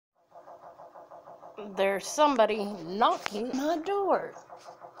There's somebody knocking my door.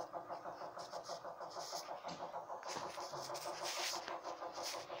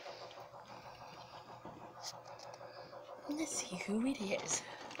 Let's see who it is.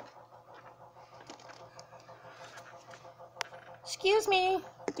 Excuse me,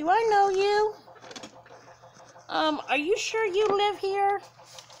 do I know you? Are you sure you live here?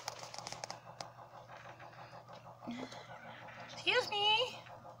 Excuse me?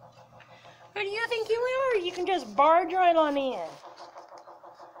 Who do you think you are? You can just barge right on in.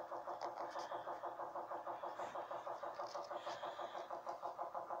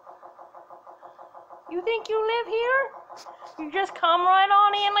 You think you live here? You just come right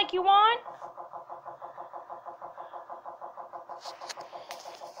on in like you want?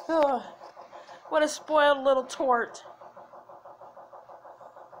 Oh, what a spoiled little tort.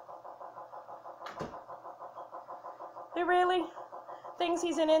 He really thinks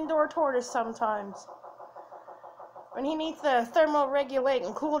he's an indoor tortoise sometimes. When he needs to thermoregulate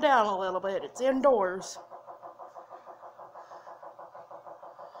and cool down a little bit, it's indoors.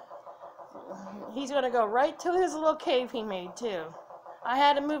 He's going to go right to his little cave he made, too. I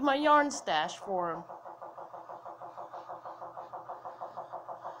had to move my yarn stash for him.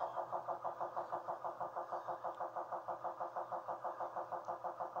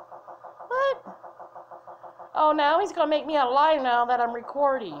 What? Oh, now he's going to make me a lie now that I'm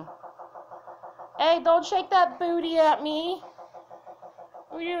recording. Hey, don't shake that booty at me.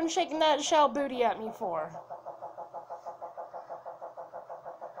 What are you doing shaking that shell booty at me for?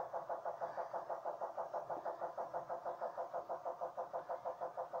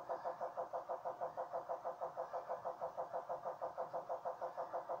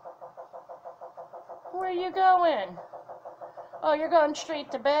 Where are you going? Oh, you're going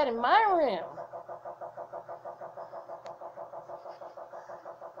straight to bed in my room.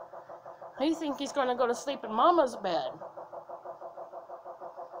 You think he's going to go to sleep in Mama's bed.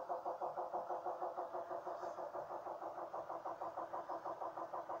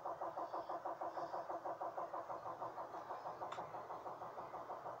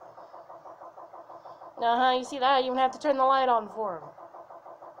 You see that? You even have to turn the light on for him.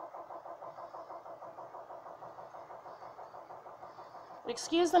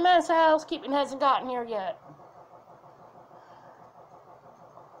 Excuse the mess, housekeeping hasn't gotten here yet.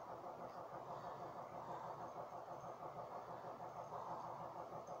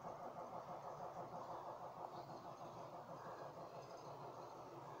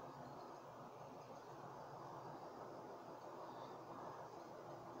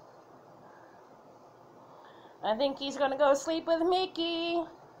 I think he's gonna go sleep with Mickey.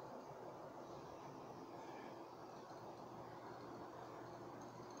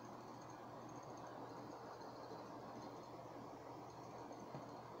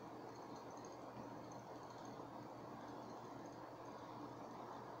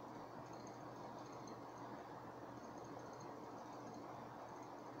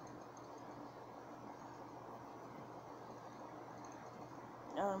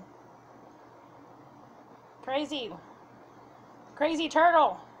 Crazy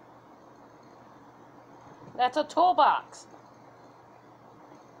turtle. That's a toolbox.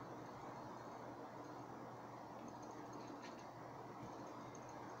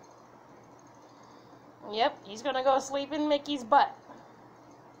 Yep, he's gonna go sleep in Mickey's butt.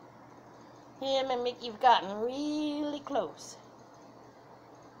 Him and Mickey have gotten really close.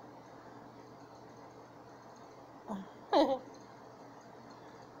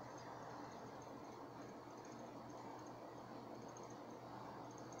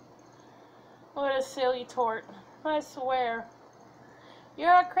 What a silly tort. I swear.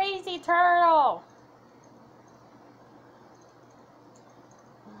 You're a crazy turtle.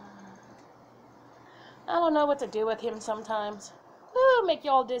 I don't know what to do with him sometimes. Ooh, make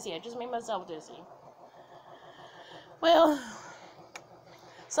you all dizzy. I just made myself dizzy. Well,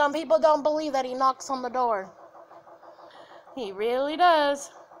 some people don't believe that he knocks on the door. He really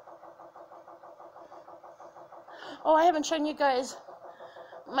does. Oh, I haven't shown you guys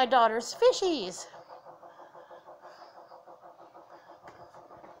my daughter's fishies.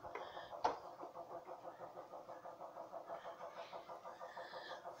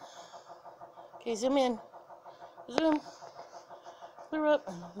 Okay, zoom in. Zoom. Clear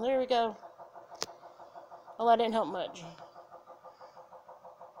up. There we go. Well, that didn't help much.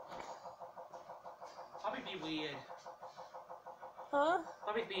 Probably be weird. Huh?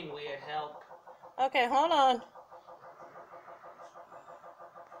 Probably being weird help. Okay, hold on.